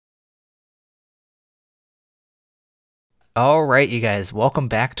Alright, you guys, welcome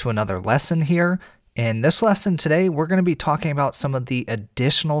back to another lesson here. In this lesson today, we're going to be talking about some of the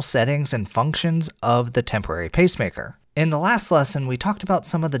additional settings and functions of the temporary pacemaker. In the last lesson, we talked about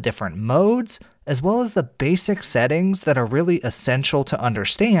some of the different modes, as well as the basic settings that are really essential to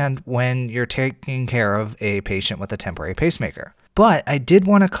understand when you're taking care of a patient with a temporary pacemaker. But I did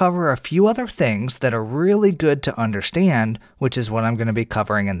want to cover a few other things that are really good to understand, which is what I'm going to be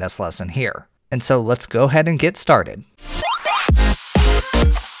covering in this lesson here. And so let's go ahead and get started.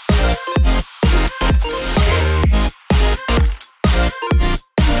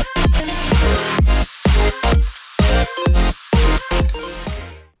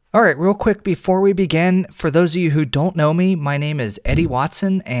 Alright, real quick before we begin, for those of you who don't know me, my name is Eddie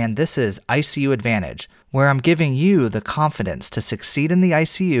Watson and this is ICU Advantage, where I'm giving you the confidence to succeed in the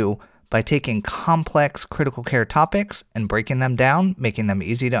ICU by taking complex critical care topics and breaking them down, making them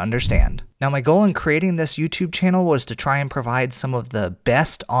easy to understand. Now, my goal in creating this YouTube channel was to try and provide some of the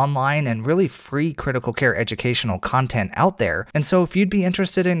best online and really free critical care educational content out there. And so if you'd be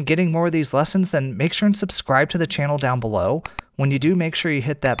interested in getting more of these lessons, then make sure and subscribe to the channel down below. When you do, make sure you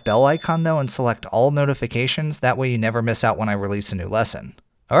hit that bell icon though and select all notifications. That way you never miss out when I release a new lesson.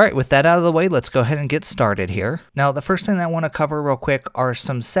 Alright, with that out of the way, let's go ahead and get started here. Now, the first thing that I want to cover real quick are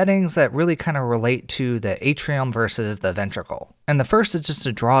some settings that really kind of relate to the atrium versus the ventricle. And the first is just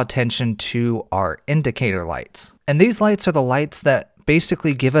to draw attention to our indicator lights. And these lights are the lights that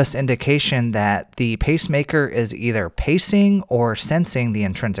basically give us indication that the pacemaker is either pacing or sensing the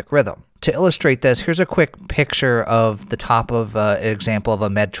intrinsic rhythm. To illustrate this, here's a quick picture of the top of an example of a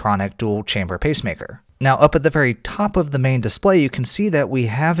Medtronic dual chamber pacemaker. Now, up at the very top of the main display, you can see that we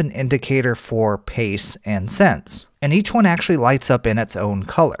have an indicator for pace and sense. And each one actually lights up in its own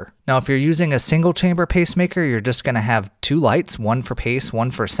color. Now, if you're using a single chamber pacemaker, you're just going to have two lights, one for pace, one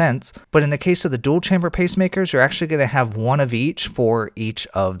for sense. But in the case of the dual chamber pacemakers, you're actually going to have one of each for each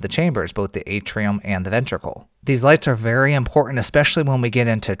of the chambers, both the atrium and the ventricle. These lights are very important, especially when we get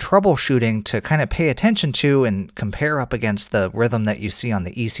into troubleshooting, to kind of pay attention to and compare up against the rhythm that you see on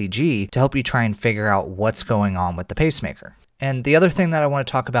the ECG to help you try and figure out what's going on with the pacemaker. And the other thing that I want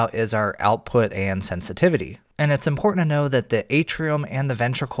to talk about is our output and sensitivity. And it's important to know that the atrium and the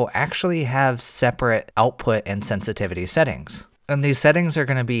ventricle actually have separate output and sensitivity settings. And these settings are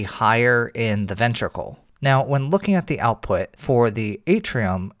going to be higher in the ventricle. Now, when looking at the output for the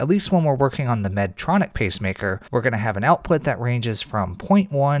atrium, at least when we're working on the Medtronic pacemaker, we're going to have an output that ranges from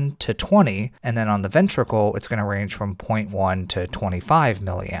 0.1 to 20, and then on the ventricle, it's going to range from 0.1 to 25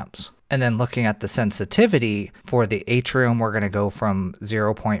 milliamps. And then looking at the sensitivity for the atrium, we're going to go from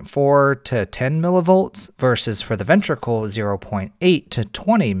 0.4 to 10 millivolts versus for the ventricle, 0.8 to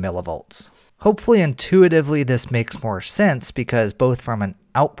 20 millivolts. Hopefully intuitively this makes more sense because both from an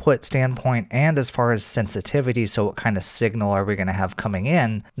output standpoint and as far as sensitivity, so what kind of signal are we going to have coming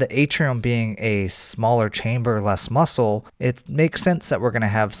in, the atrium being a smaller chamber, less muscle, it makes sense that we're going to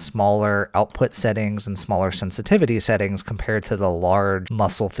have smaller output settings and smaller sensitivity settings compared to the large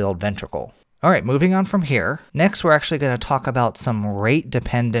muscle-filled ventricle. Alright, moving on from here. Next, we're actually going to talk about some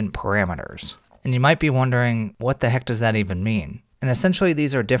rate-dependent parameters. And you might be wondering, what the heck does that even mean? And essentially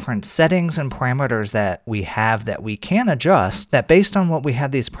these are different settings and parameters that we have that we can adjust, that based on what we have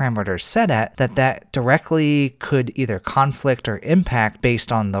these parameters set at, that directly could either conflict or impact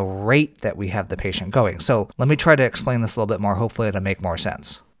based on the rate that we have the patient going. So let me try to explain this a little bit more, hopefully it'll make more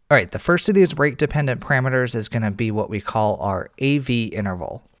sense. Alright, the first of these rate dependent parameters is going to be what we call our AV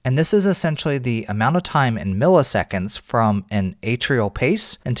interval. And this is essentially the amount of time in milliseconds from an atrial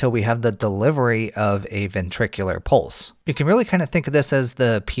pace until we have the delivery of a ventricular pulse. You can really kind of think of this as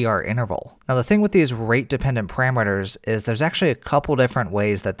the PR interval. Now, the thing with these rate-dependent parameters is there's actually a couple different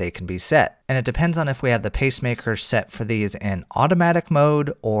ways that they can be set. And it depends on if we have the pacemaker set for these in automatic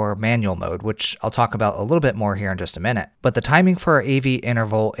mode or manual mode, which I'll talk about a little bit more here in just a minute. But the timing for our AV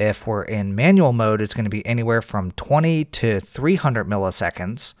interval, if we're in manual mode, it's going to be anywhere from 20 to 300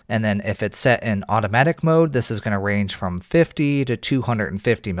 milliseconds. And then if it's set in automatic mode, this is going to range from 50 to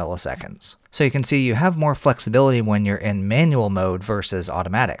 250 milliseconds. So you can see you have more flexibility when you're in manual mode versus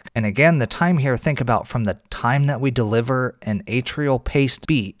automatic. And again, the time here, think about from the time that we deliver an atrial paced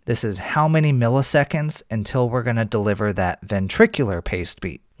beat, this is how many milliseconds until we're going to deliver that ventricular paced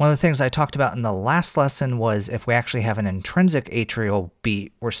beat. One of the things I talked about in the last lesson was if we actually have an intrinsic atrial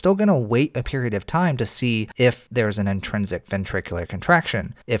beat, we're still going to wait a period of time to see if there's an intrinsic ventricular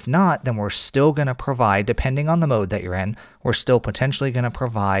contraction. If not, then we're still going to provide, depending on the mode that you're in, we're still potentially going to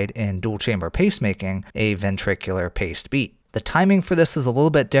provide in dual chamber pacemaking a ventricular paced beat. The timing for this is a little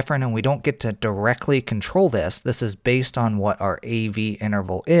bit different and we don't get to directly control this. This is based on what our AV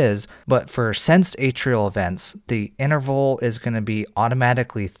interval is, but for sensed atrial events, the interval is going to be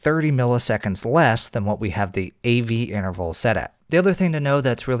automatically 30 milliseconds less than what we have the AV interval set at. The other thing to know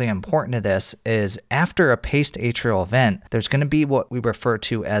that's really important to this is after a paced atrial event, there's going to be what we refer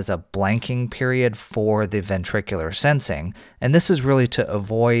to as a blanking period for the ventricular sensing, and this is really to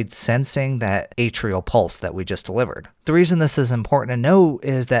avoid sensing that atrial pulse that we just delivered. The reason this is important to know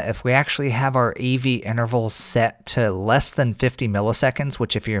is that if we actually have our AV interval set to less than 50 milliseconds,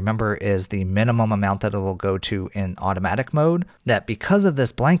 which if you remember is the minimum amount that it'll go to in automatic mode, that because of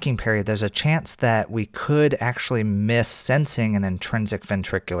this blanking period, there's a chance that we could actually miss sensing an intrinsic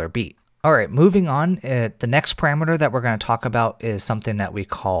ventricular beat. All right, moving on, the next parameter that we're going to talk about is something that we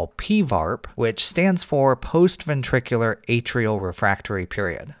call PVARP, which stands for post-ventricular atrial refractory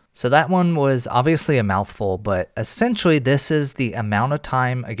period. So that one was obviously a mouthful, but essentially this is the amount of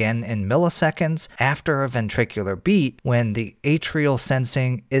time, again in milliseconds, after a ventricular beat when the atrial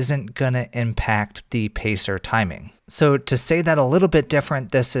sensing isn't going to impact the pacer timing. So to say that a little bit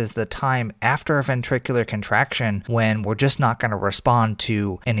different, this is the time after a ventricular contraction when we're just not going to respond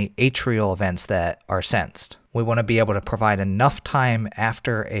to any atrial events that are sensed. We want to be able to provide enough time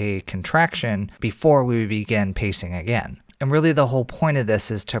after a contraction before we begin pacing again. And really the whole point of this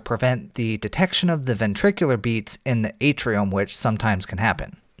is to prevent the detection of the ventricular beats in the atrium, which sometimes can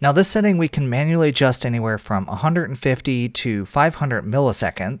happen. Now this setting we can manually adjust anywhere from 150 to 500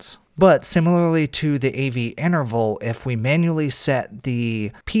 milliseconds, but similarly to the AV interval, if we manually set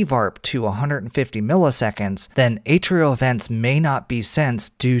the PVARP to 150 milliseconds, then atrial events may not be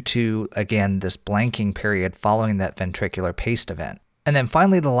sensed due to, again, this blanking period following that ventricular paced event. And then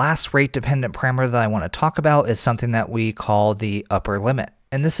finally, the last rate-dependent parameter that I want to talk about is something that we call the upper limit.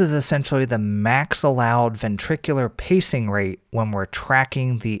 And this is essentially the max allowed ventricular pacing rate when we're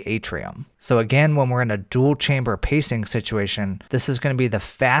tracking the atrium. So again, when we're in a dual chamber pacing situation, this is going to be the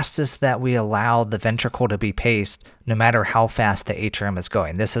fastest that we allow the ventricle to be paced, no matter how fast the atrium is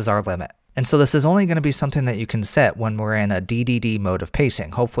going. This is our limit. And so this is only going to be something that you can set when we're in a DDD mode of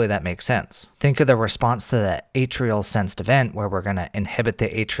pacing. Hopefully that makes sense. Think of the response to the atrial sensed event where we're going to inhibit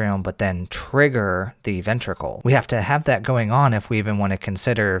the atrium but then trigger the ventricle. We have to have that going on if we even want to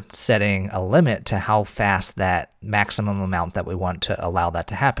consider setting a limit to how fast that maximum amount that we want to allow that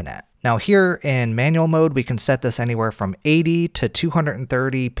to happen at. Now here in manual mode, we can set this anywhere from 80 to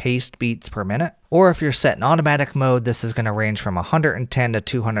 230 paced beats per minute. Or if you're set in automatic mode, this is going to range from 110 to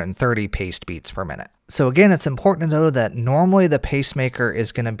 230 paced beats per minute. So again, it's important to know that normally the pacemaker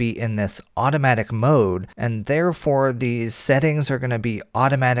is going to be in this automatic mode, and therefore these settings are going to be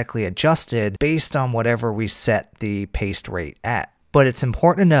automatically adjusted based on whatever we set the paced rate at. But it's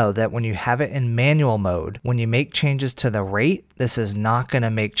important to know that when you have it in manual mode, when you make changes to the rate, this is not going to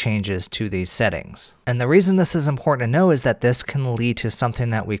make changes to these settings. And the reason this is important to know is that this can lead to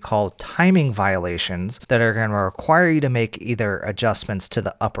something that we call timing violations that are going to require you to make either adjustments to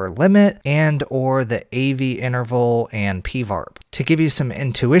the upper limit and or the AV interval and PVARP. To give you some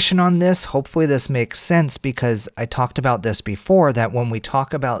intuition on this, hopefully this makes sense because I talked about this before, that when we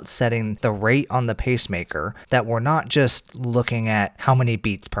talk about setting the rate on the pacemaker, that we're not just looking at how many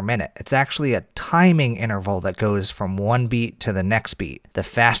beats per minute. It's actually a timing interval that goes from one beat to the next beat. The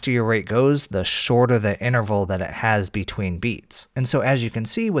faster your rate goes, the shorter the interval that it has between beats. And so as you can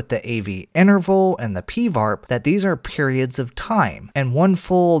see with the AV interval and the PVARP, that these are periods of time. And one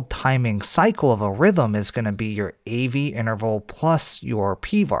full timing cycle of a rhythm is going to be your AV interval plus your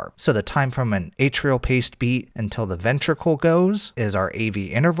PVARP. So the time from an atrial paced beat until the ventricle goes is our AV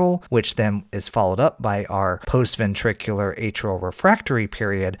interval, which then is followed up by our post-ventricular atrial refractory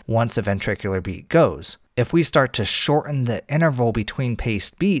period once a ventricular beat goes. If we start to shorten the interval between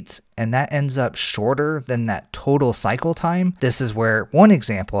paced beats and that ends up shorter than that total cycle time, this is where one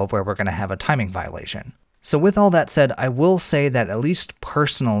example of where we're going to have a timing violation. So with all that said, I will say that at least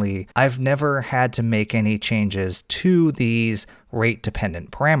personally, I've never had to make any changes to these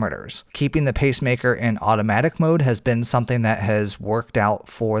rate-dependent parameters. Keeping the pacemaker in automatic mode has been something that has worked out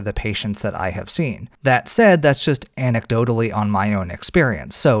for the patients that I have seen. That said, that's just anecdotally on my own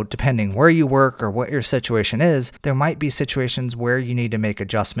experience. So depending where you work or what your situation is, there might be situations where you need to make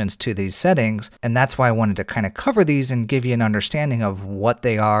adjustments to these settings, and that's why I wanted to kind of cover these and give you an understanding of what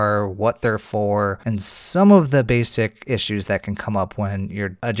they are, what they're for, and some of the basic issues that can come up when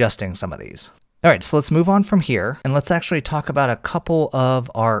you're adjusting some of these. All right, so let's move on from here and let's actually talk about a couple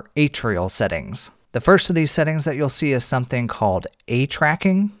of our atrial settings. The first of these settings that you'll see is something called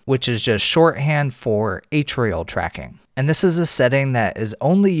A-tracking, which is just shorthand for atrial tracking. And this is a setting that is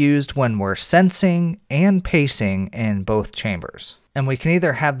only used when we're sensing and pacing in both chambers. And we can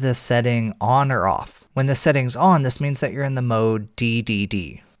either have this setting on or off. When the setting's on, this means that you're in the mode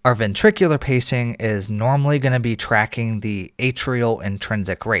DDD. Our ventricular pacing is normally going to be tracking the atrial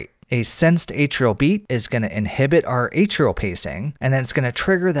intrinsic rate. A sensed atrial beat is going to inhibit our atrial pacing, and then it's going to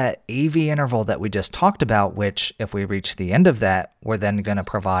trigger that AV interval that we just talked about, which, if we reach the end of that, we're then going to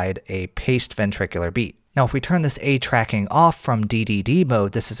provide a paced ventricular beat. Now, if we turn this A tracking off from DDD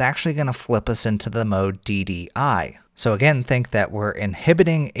mode, this is actually going to flip us into the mode DDI. So again, think that we're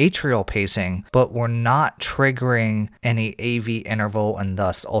inhibiting atrial pacing, but we're not triggering any AV interval and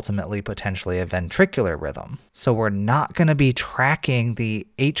thus ultimately potentially a ventricular rhythm. So we're not going to be tracking the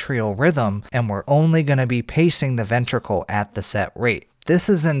atrial rhythm, and we're only going to be pacing the ventricle at the set rate. This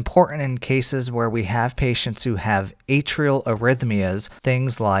is important in cases where we have patients who have atrial arrhythmias,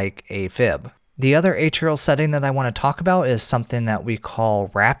 things like AFib. The other atrial setting that I want to talk about is something that we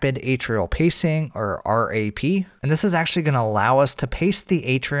call rapid atrial pacing, or RAP. And this is actually going to allow us to pace the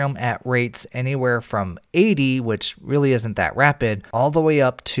atrium at rates anywhere from 80, which really isn't that rapid, all the way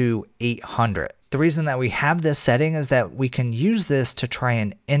up to 800. The reason that we have this setting is that we can use this to try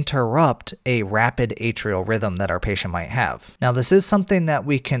and interrupt a rapid atrial rhythm that our patient might have. Now, this is something that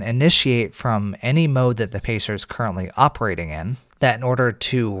we can initiate from any mode that the pacer is currently operating in. That in order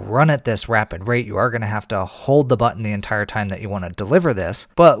to run at this rapid rate, you are going to have to hold the button the entire time that you want to deliver this.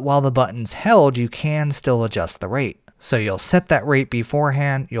 But while the button's held, you can still adjust the rate. So you'll set that rate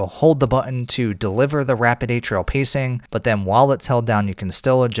beforehand, you'll hold the button to deliver the rapid atrial pacing, but then while it's held down, you can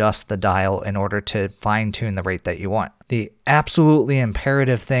still adjust the dial in order to fine-tune the rate that you want. The absolutely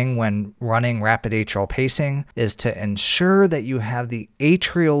imperative thing when running rapid atrial pacing is to ensure that you have the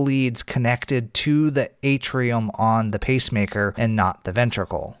atrial leads connected to the atrium on the pacemaker and not the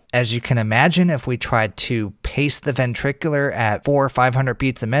ventricle. As you can imagine, if we tried to pace the ventricular at 400 or 500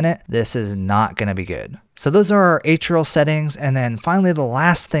 beats a minute, this is not going to be good. So those are our atrial settings, and then finally the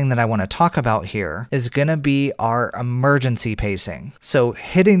last thing that I want to talk about here is going to be our emergency pacing. So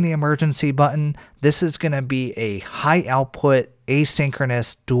hitting the emergency button, this is going to be a high output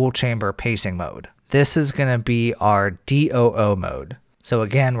asynchronous dual chamber pacing mode. This is going to be our DOO mode. So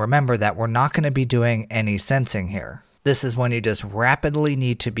again, remember that we're not going to be doing any sensing here. This is when you just rapidly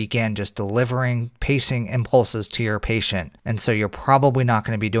need to begin just delivering pacing impulses to your patient, and so you're probably not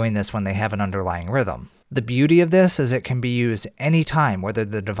going to be doing this when they have an underlying rhythm. The beauty of this is it can be used anytime, whether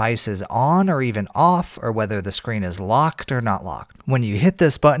the device is on or even off, or whether the screen is locked or not locked. When you hit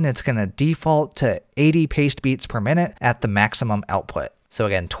this button, it's going to default to 80 paced beats per minute at the maximum output. So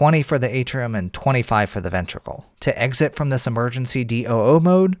again, 20 for the atrium and 25 for the ventricle. To exit from this emergency DOO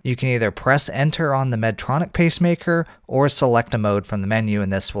mode, you can either press enter on the Medtronic pacemaker or select a mode from the menu,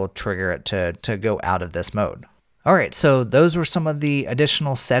 and this will trigger it to go out of this mode. Alright, so those were some of the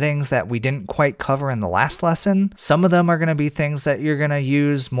additional settings that we didn't quite cover in the last lesson. Some of them are going to be things that you're going to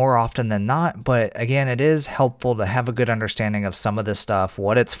use more often than not, but again, it is helpful to have a good understanding of some of this stuff,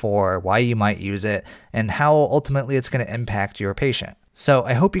 what it's for, why you might use it, and how ultimately it's going to impact your patient. So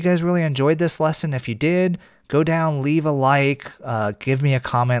I hope you guys really enjoyed this lesson. If you did, go down, leave a like, give me a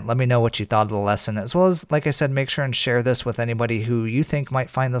comment, let me know what you thought of the lesson, as well as, like I said, make sure and share this with anybody who you think might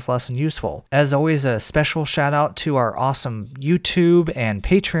find this lesson useful. As always, a special shout out to our awesome YouTube and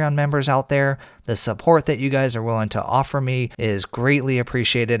Patreon members out there. The support that you guys are willing to offer me is greatly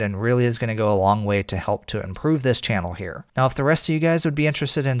appreciated and really is going to go a long way to help to improve this channel here. Now, if the rest of you guys would be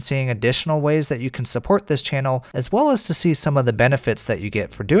interested in seeing additional ways that you can support this channel, as well as to see some of the benefits that you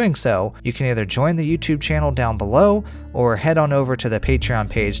get for doing so, you can either join the YouTube channel down below or head on over to the Patreon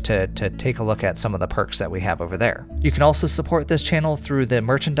page to take a look at some of the perks that we have over there. You can also support this channel through the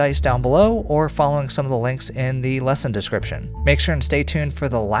merchandise down below or following some of the links in the lesson description. Make sure and stay tuned for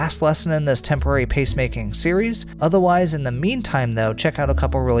the last lesson in this temporary pacemaking series. Otherwise, in the meantime though, check out a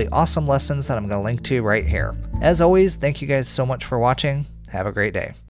couple really awesome lessons that I'm going to link to right here. As always, thank you guys so much for watching. Have a great day.